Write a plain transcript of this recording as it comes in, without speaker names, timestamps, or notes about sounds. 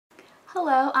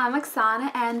Hello, I'm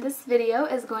Oksana, and this video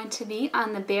is going to be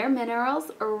on the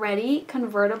bareMinerals Ready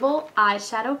Convertible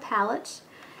Eyeshadow Palette.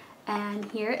 And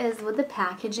here is what the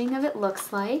packaging of it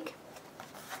looks like.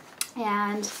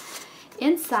 And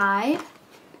inside,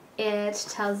 it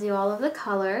tells you all of the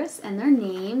colors and their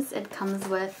names. It comes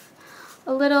with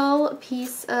a little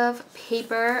piece of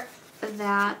paper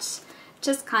that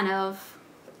just kind of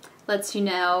lets you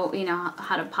know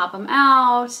how to pop them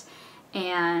out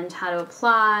and how to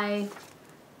apply,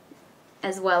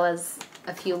 as well as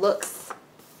a few looks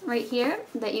right here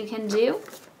that you can do.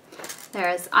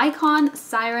 There's Icon,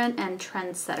 Siren, and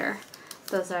Trendsetter.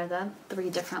 Those are the 3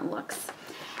 different looks.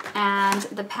 And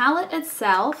the palette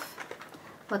itself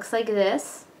looks like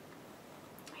this.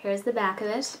 Here's the back of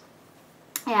it.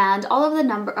 And all of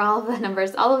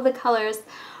the colors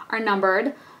are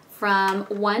numbered from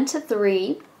 1 to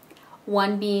 3.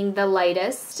 1 being the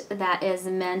lightest, that is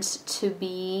meant to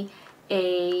be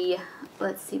a,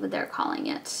 let's see what they're calling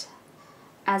it,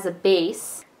 as a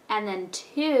base. And then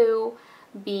 2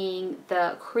 being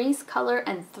the crease color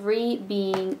and 3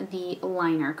 being the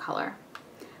liner color.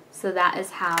 So that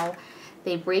is how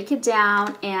they break it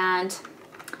down. And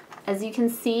as you can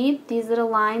see, these little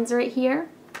lines right here,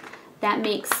 that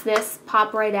makes this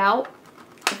pop right out.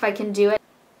 If I can do it.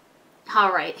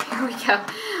 All right, here we go.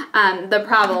 The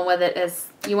problem with it is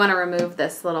you want to remove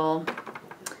this little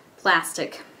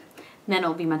plastic, and then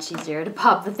it'll be much easier to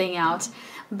pop the thing out.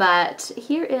 But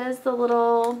here is the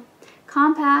little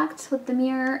compact with the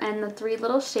mirror and the 3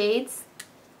 little shades.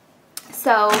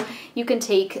 So you can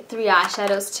take 3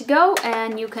 eyeshadows to go,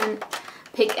 and you can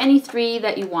pick any 3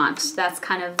 that you want. That's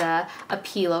kind of the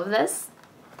appeal of this.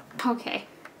 Okay.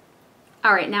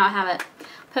 All right, now I have it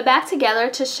put back together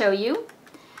to show you.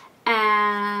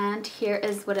 And here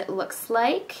is what it looks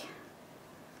like.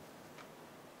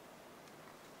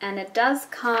 And it does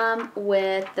come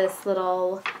with this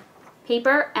little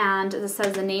paper, and this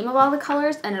says the name of all the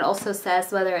colors, and it also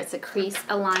says whether it's a crease,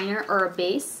 a liner, or a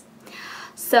base.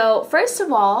 So first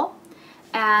of all,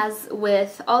 as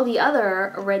with all the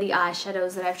other ready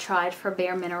eyeshadows that I've tried for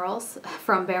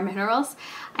from bareMinerals,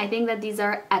 I think that these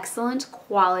are excellent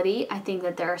quality. I think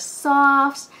that they're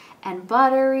soft and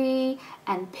buttery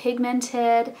and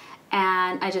pigmented,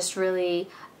 and I just really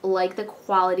like the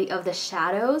quality of the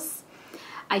shadows.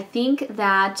 I think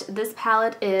that this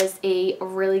palette is a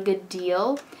really good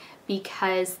deal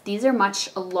because these are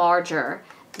much larger,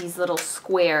 these little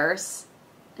squares.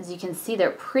 As you can see,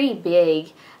 they're pretty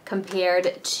big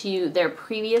compared to their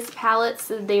previous palettes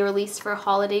that they released for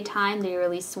holiday time. They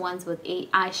released ones with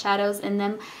 8 eyeshadows in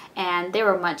them, and they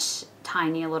were much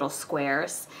tinier little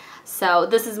squares. So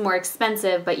this is more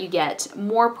expensive, but you get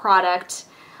more product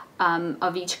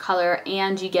of each color,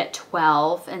 and you get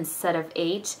 12 instead of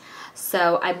 8.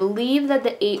 So I believe that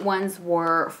the 8 ones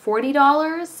were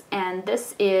 $40, and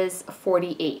this is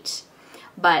 $48.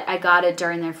 But I got it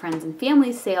during their friends and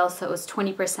family sale, so it was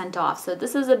 20% off. So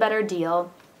this is a better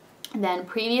deal than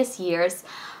previous years,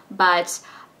 but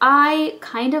I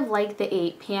kind of like the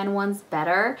 8-pan ones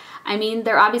better. I mean,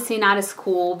 they're obviously not as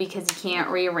cool because you can't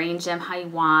rearrange them how you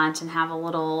want and have a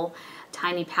little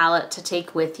tiny palette to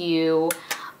take with you.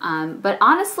 But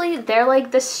honestly, they're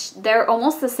like this. They're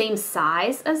almost the same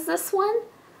size as this one.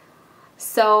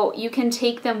 So you can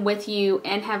take them with you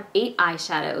and have 8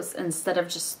 eyeshadows instead of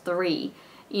just 3,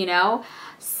 you know?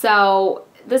 So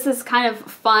this is kind of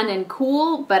fun and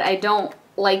cool, but I don't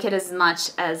like it as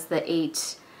much as the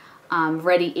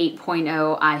Ready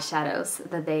 8.0 eyeshadows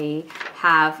that they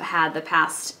have had the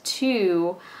past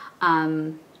 2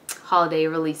 holiday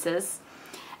releases.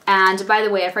 And by the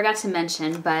way, I forgot to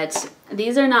mention, but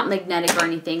these are not magnetic or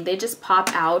anything. They just pop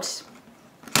out.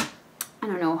 I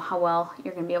don't know how well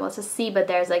you're going to be able to see, but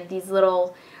there's like these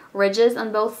little ridges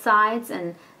on both sides,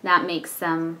 and that makes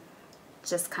them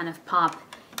just kind of pop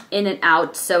in and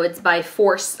out. So it's by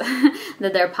force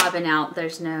that they're popping out.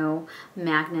 There's no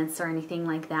magnets or anything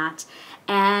like that.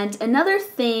 And another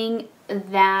thing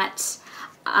that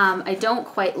I don't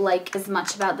quite like as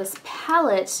much about this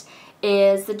palette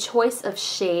is the choice of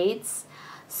shades.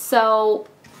 So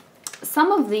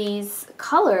some of these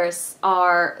colors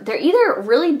they're either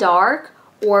really dark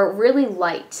or really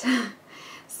light.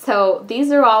 So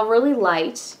these are all really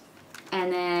light,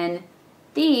 and then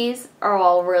these are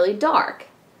all really dark.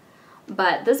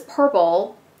 But this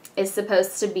purple is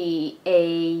supposed to be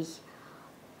a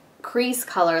crease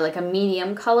color, like a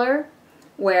medium color,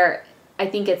 where I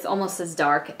think it's almost as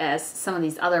dark as some of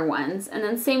these other ones. And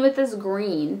then same with this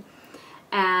green.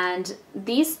 And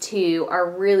these 2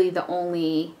 are really the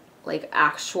only like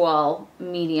actual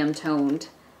medium toned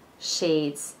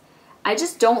shades. I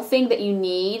just don't think that you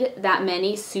need that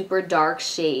many super dark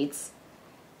shades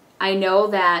I know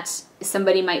that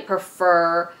somebody might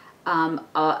prefer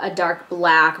a dark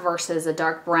black versus a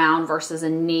dark brown versus a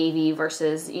navy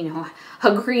versus, you know,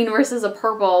 a green versus a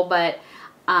purple, but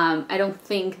I don't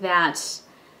think that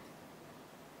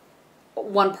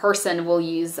one person will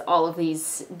use all of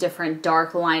these different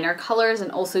dark liner colors,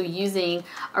 and also using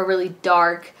a really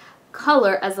dark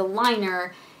color as a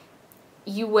liner,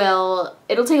 it'll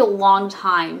take a long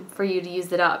time for you to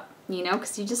use it up, you know,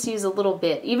 because you just use a little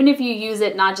bit. Even if you use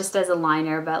it not just as a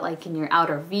liner, but like in your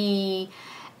outer V,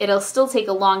 it'll still take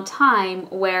a long time,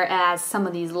 whereas some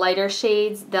of these lighter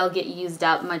shades, they'll get used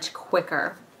up much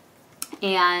quicker.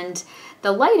 And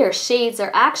the lighter shades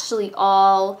are actually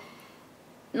all,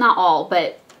 not all,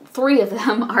 but 3 of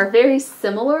them are very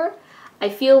similar. I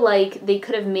feel like they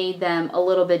could have made them a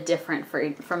little bit different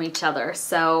from each other.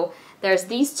 So there's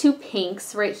these 2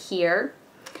 pinks right here,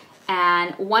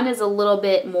 and one is a little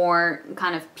bit more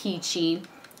kind of peachy,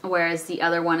 whereas the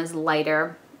other one is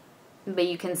lighter. But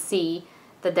you can see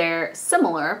that they're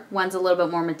similar. One's a little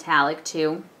bit more metallic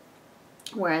too,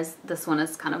 whereas this one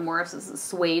is kind of more of a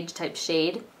suede type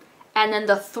shade. And then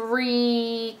the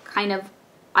 3 kind of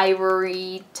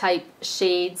ivory type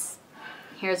shades,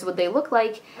 here's what they look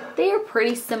like. They are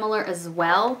pretty similar as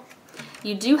well.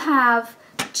 You do have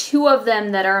 2 of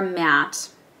them that are matte,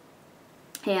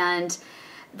 and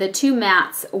the 2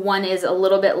 mattes, one is a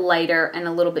little bit lighter and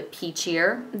a little bit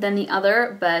peachier than the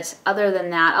other, but other than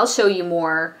that, I'll show you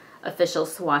more official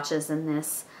swatches in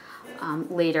this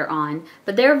later on,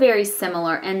 but they're very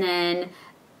similar. And then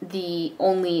the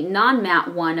only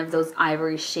non-matte one of those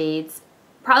ivory shades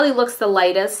probably looks the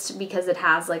lightest because it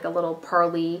has like a little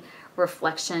pearly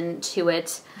reflection to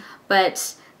it,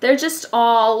 but they're just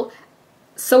all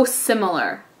so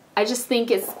similar. I just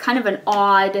think it's kind of an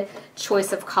odd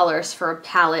choice of colors for a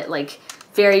palette, like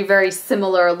very, very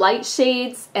similar light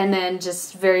shades and then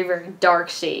just very, very dark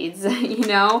shades, you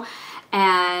know?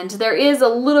 And there is a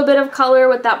little bit of color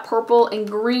with that purple and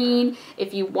green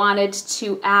if you wanted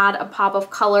to add a pop of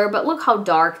color, but look how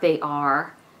dark they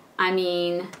are. I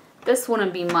mean, this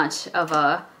wouldn't be much of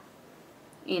a,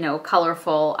 you know,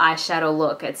 colorful eyeshadow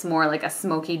look. It's more like a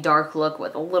smoky dark look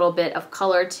with a little bit of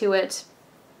color to it.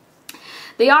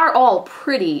 They are all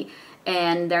pretty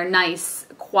and they're nice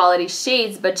quality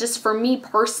shades, but just for me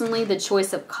personally, the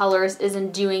choice of colors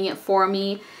isn't doing it for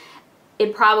me.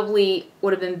 It probably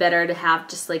would have been better to have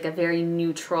just like a very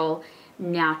neutral,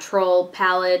 natural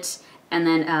palette, and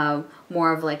then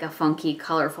more of like a funky,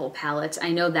 colorful palette.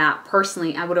 I know that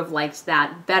personally I would have liked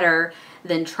that better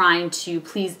than trying to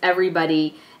please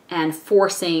everybody and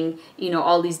forcing, you know,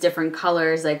 all these different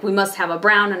colors. Like, we must have a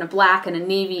brown and a black and a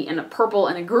navy and a purple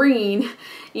and a green,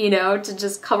 you know, to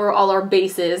just cover all our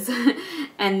bases.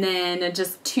 And then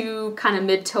just 2 kind of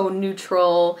mid-tone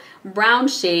neutral brown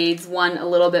shades, one a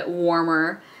little bit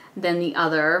warmer than the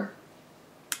other.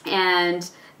 And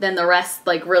then the rest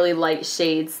like really light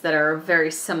shades that are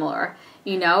very similar.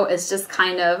 You know, it's just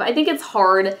kind of, I think it's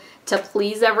hard to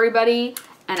please everybody,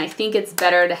 and I think it's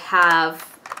better to have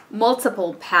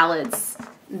multiple palettes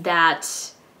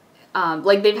that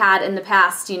like they've had in the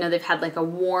past. You know, they've had like a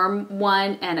warm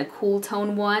one and a cool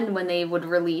tone one. When they would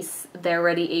release their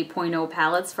Ready 8.0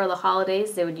 palettes for the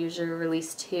holidays, they would usually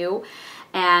release 2,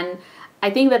 and I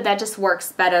think that that just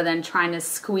works better than trying to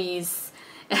squeeze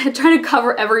trying to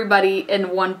cover everybody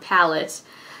in one palette.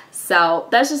 So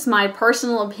that's just my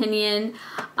personal opinion.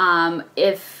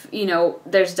 If, you know,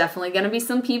 there's definitely going to be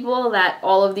some people that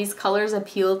all of these colors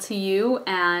appeal to you,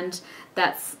 and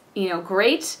that's, you know,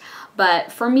 great.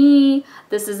 But for me,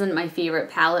 this isn't my favorite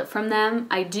palette from them.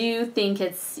 I do think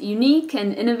it's unique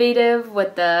and innovative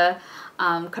with the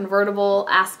convertible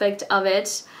aspect of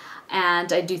it.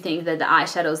 And I do think that the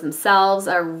eyeshadows themselves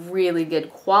are really good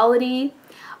quality,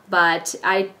 but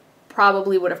I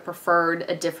probably would have preferred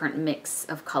a different mix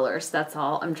of colors. That's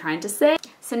all I'm trying to say.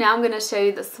 So now I'm going to show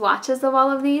you the swatches of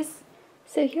all of these.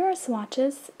 So here are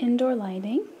swatches, indoor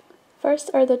lighting.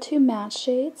 First are the 2 matte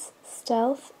shades,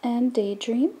 Stealth and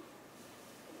Daydream.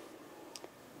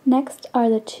 Next are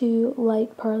the 2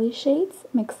 light pearly shades,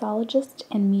 Mixologist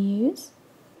and Muse.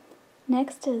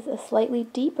 Next is a slightly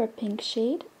deeper pink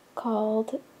shade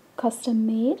called Custom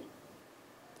Made.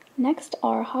 Next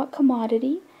are Hot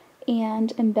Commodity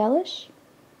and Embellish.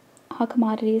 Hot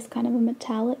Commodity is kind of a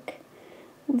metallic,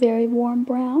 very warm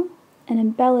brown, and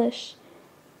Embellish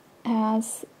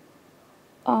has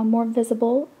a more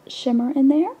visible shimmer in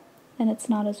there, and it's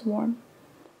not as warm.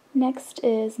 Next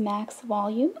is Max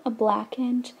Volume, a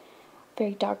blackened,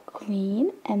 very dark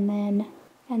green, and then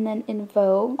In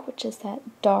Vogue, which is that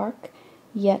dark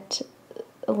yet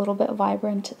a little bit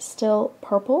vibrant, still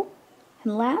purple.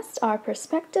 And last are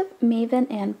Perspective, Maven,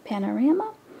 and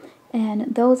Panorama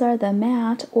And those are the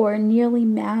matte or nearly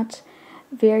matte,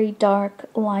 very dark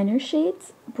liner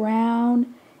shades,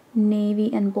 brown, navy,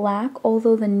 and black,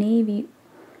 although the navy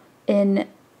in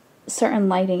certain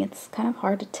lighting it's kind of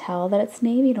hard to tell that it's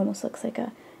navy. It almost looks like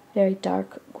a very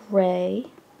dark gray.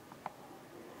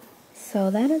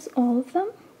 So that is all of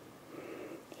them.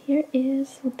 Here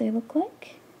is what they look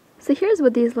like. So here's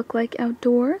what these look like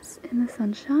outdoors in the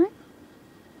sunshine.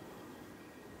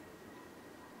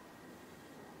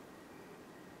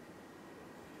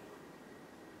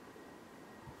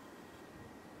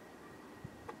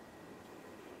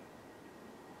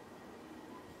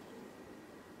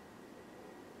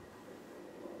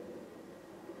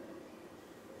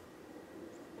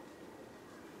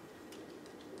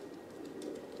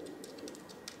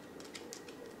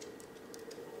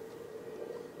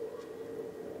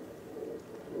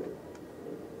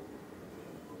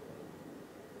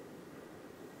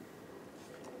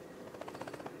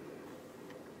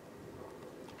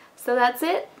 So that's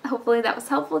it. Hopefully that was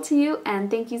helpful to you, and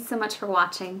thank you so much for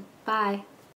watching. Bye.